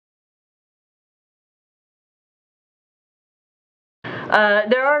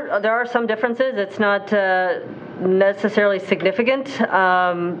There are some differences. It's not necessarily significant.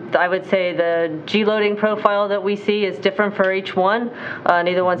 I would say the G loading profile that we see is different for each one.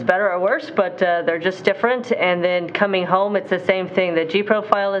 Neither one's better or worse, but they're just different. And then coming home, it's the same thing. The G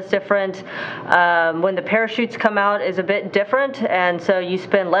profile is different. When the parachutes come out is a bit different, and so you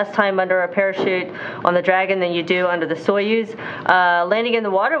spend less time under a parachute on the Dragon than you do under the Soyuz. Landing in the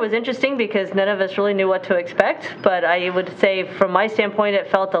water was interesting because none of us really knew what to expect, but I would say from my standpoint it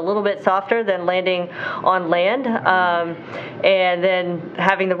felt a little bit softer than landing on land. And then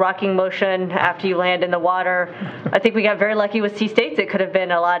having the rocking motion after you land in the water, I think we got very lucky with Sea States. It could have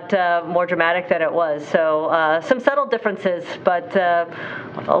been a lot more dramatic than it was. So some subtle differences, but a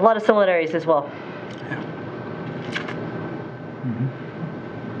lot of similarities as well.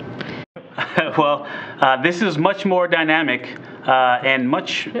 Well, this is much more dynamic and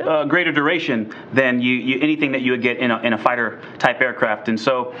much greater duration than anything that you would get in a fighter type aircraft. And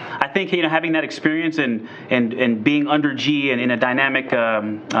so I think having that experience and being under G and in a dynamic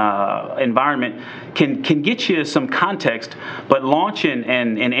environment can get you some context. But launch and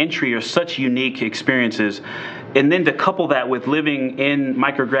entry are such unique experiences. And then to couple that with living in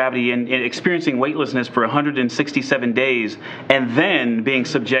microgravity and experiencing weightlessness for 167 days, and then being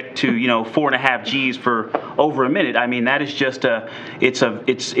subject to 4.5 Gs for over a minute. I mean, that is just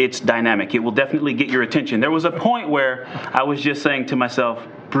it's dynamic. It will definitely get your attention. There was a point where I was just saying to myself,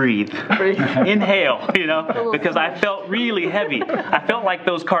 breathe. Inhale, because I felt really heavy. I felt like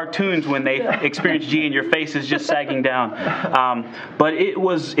those cartoons when they experience G and your face is just sagging down. But it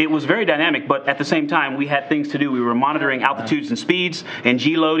was very dynamic, but at the same time we had things to do. We were monitoring altitudes and speeds and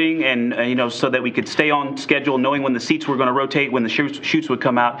G loading and so that we could stay on schedule, knowing when the seats were going to rotate, when the chutes would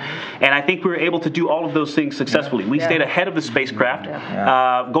come out. And I think we were able to do all of those things successfully. We stayed ahead of the spacecraft.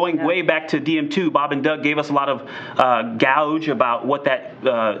 Going way back to DM2, Bob and Doug gave us a lot of gauge about what that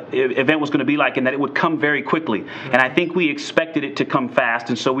event was going to be like, and that it would come very quickly. And I think we expected it to come fast,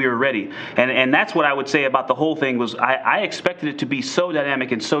 and so we were ready. And that's what I would say about the whole thing was I expected it to be so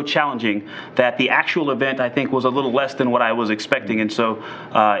dynamic and so challenging that the actual event I think was a little less than what I was expecting, and so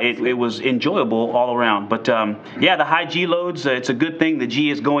it was enjoyable all around. But yeah, the high G loads, it's a good thing. The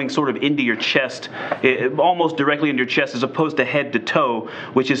G is going sort of into your chest, almost directly into your chest, as opposed to head to toe,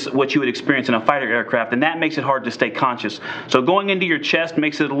 which is what you would experience in a fighter aircraft, and that makes it hard to stay conscious. So going into your chest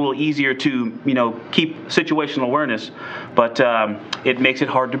makes it a little easier to keep situational awareness, but it makes it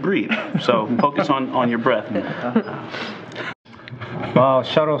hard to breathe. So focus on your breath. Well,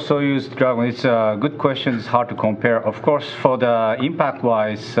 Shuttle Soyuz Dragon, it's a good question. It's hard to compare. Of course, for the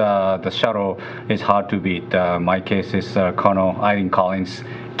impact-wise, the shuttle is hard to beat. My case is Colonel Eileen Collins'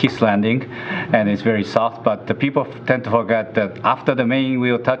 kiss landing, and it's very soft, but the people tend to forget that after the main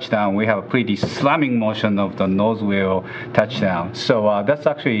wheel touchdown, we have a pretty slamming motion of the nose wheel touchdown. So that's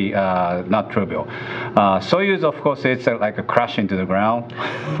actually not trivial. Soyuz, of course, it's like a crash into the ground.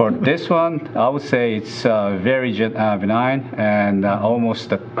 For this one, I would say it's very benign and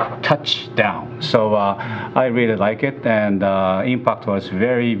almost a touchdown. So I really like it, and impact was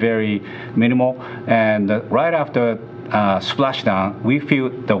very, very minimal. And right after splashdown, we feel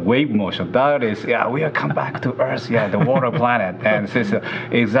the wave motion. That is, we are come back to Earth, the water planet, and it's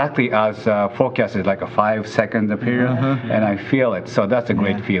exactly as forecasted, like a 5-second period, and I feel it. So that's a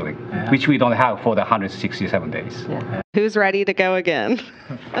great feeling, which we don't have for the 167 days. Who's ready to go again?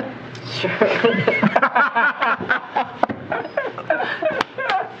 Sure.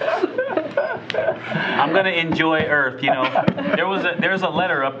 I'm gonna enjoy Earth. There's a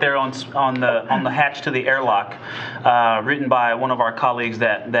letter up there on the hatch to the airlock, written by one of our colleagues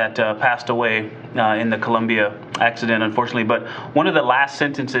that passed away in the Columbia accident, unfortunately. But one of the last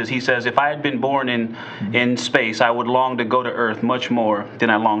sentences, he says, "If I had been born in space, I would long to go to Earth much more than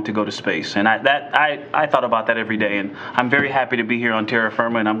I long to go to space." And I thought about that every day, and I'm very happy to be here on terra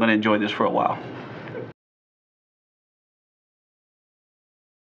firma, and I'm going to enjoy this for a while.